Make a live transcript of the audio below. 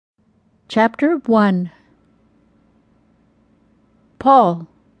Chapter 1. Paul.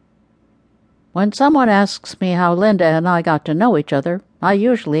 When someone asks me how Linda and I got to know each other, I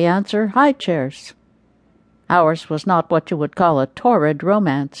usually answer high chairs. Ours was not what you would call a torrid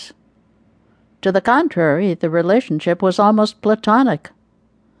romance. To the contrary, the relationship was almost platonic.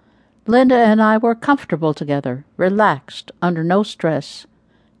 Linda and I were comfortable together, relaxed, under no stress,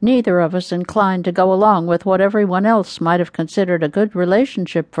 neither of us inclined to go along with what everyone else might have considered a good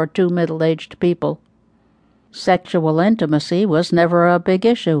relationship for two middle-aged people. Sexual intimacy was never a big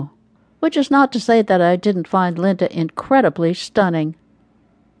issue, which is not to say that I didn't find Linda incredibly stunning.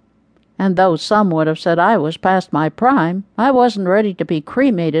 And though some would have said I was past my prime, I wasn't ready to be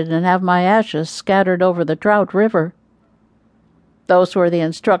cremated and have my ashes scattered over the Trout River. Those were the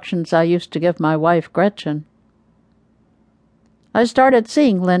instructions I used to give my wife Gretchen. I started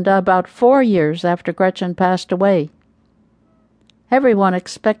seeing Linda about 4 years after Gretchen passed away. Everyone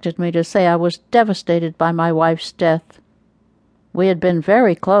expected me to say I was devastated by my wife's death. We had been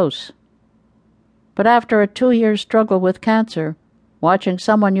very close. But after a 2-year struggle with cancer, watching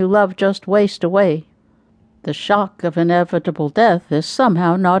someone you love just waste away, the shock of inevitable death is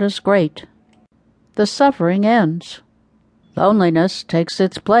somehow not as great. The suffering ends. Loneliness takes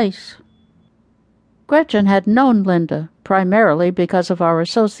its place. Gretchen had known Linda primarily because of our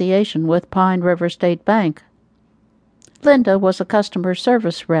association with Pine River State Bank. Linda was a customer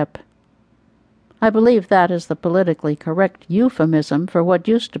service rep. I believe that is the politically correct euphemism for what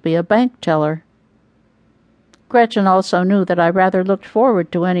used to be a bank teller. Gretchen also knew that I rather looked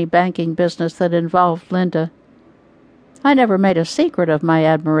forward to any banking business that involved Linda. I never made a secret of my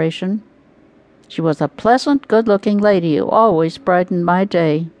admiration. She was a pleasant, good-looking lady who always brightened my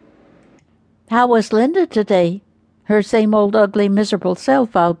day. "How was Linda today? Her same old ugly, miserable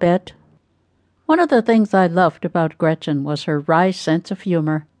self, I'll bet." One of the things I loved about Gretchen was her wry sense of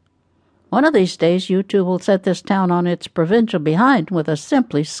humor. One of these days you two will set this town on its provincial behind with a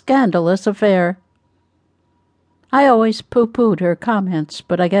simply scandalous affair. I always pooh-poohed her comments,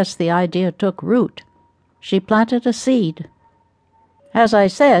 but I guess the idea took root. She planted a seed. As I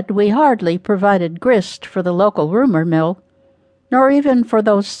said, we hardly provided grist for the local rumor mill, nor even for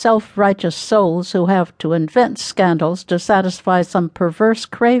those self-righteous souls who have to invent scandals to satisfy some perverse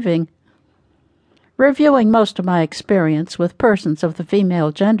craving. Reviewing most of my experience with persons of the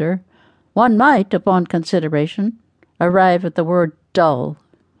female gender, one might, upon consideration, arrive at the word dull.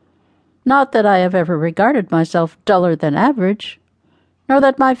 Not that I have ever regarded myself duller than average, nor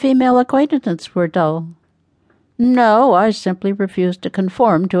that my female acquaintances were dull. No, I simply refused to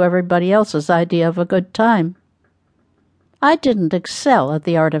conform to everybody else's idea of a good time. I didn't excel at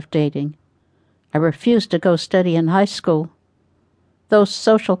the art of dating. I refused to go study in high school. Those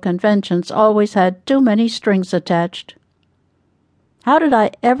social conventions always had too many strings attached. How did I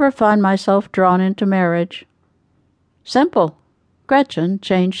ever find myself drawn into marriage? Simple. Gretchen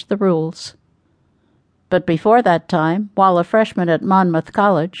changed the rules. But before that time, while a freshman at Monmouth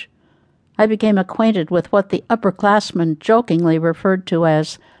College, I became acquainted with what the upperclassmen jokingly referred to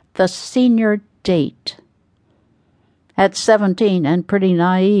as the senior date. At 17 and pretty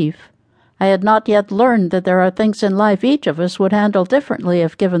naive, I had not yet learned that there are things in life each of us would handle differently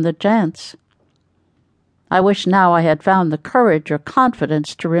if given the chance. I wish now I had found the courage or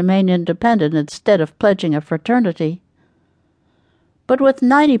confidence to remain independent instead of pledging a fraternity. But with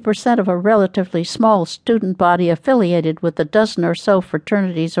 90% of a relatively small student body affiliated with a dozen or so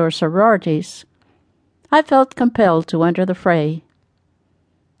fraternities or sororities, I felt compelled to enter the fray.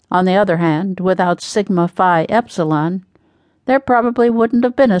 On the other hand, without Sigma Phi Epsilon, there probably wouldn't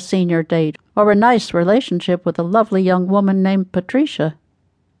have been a senior date or a nice relationship with a lovely young woman named Patricia.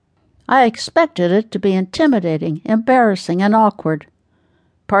 I expected it to be intimidating, embarrassing, and awkward,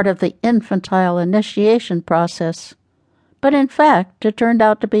 part of the infantile initiation process, but in fact it turned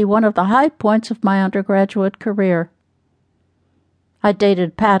out to be one of the high points of my undergraduate career. I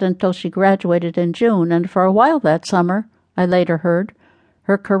dated Pat until she graduated in June, and for a while that summer, I later heard,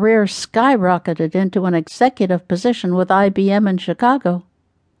 her career skyrocketed into an executive position with IBM in Chicago.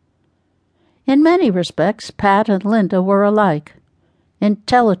 In many respects, Pat and Linda were alike.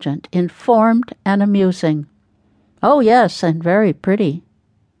 Intelligent, informed, and amusing. Oh, yes, and very pretty.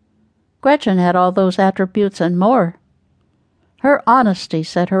 Gretchen had all those attributes and more. Her honesty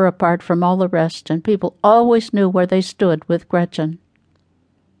set her apart from all the rest, and people always knew where they stood with Gretchen.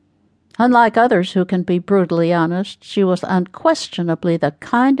 Unlike others who can be brutally honest, she was unquestionably the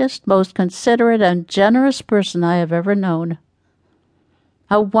kindest, most considerate, and generous person I have ever known.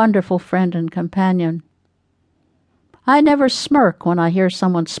 A wonderful friend and companion. I never smirk when I hear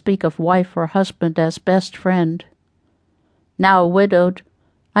someone speak of wife or husband as best friend. Now widowed,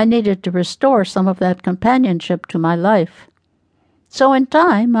 I needed to restore some of that companionship to my life. So in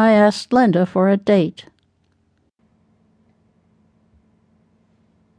time, I asked Linda for a date.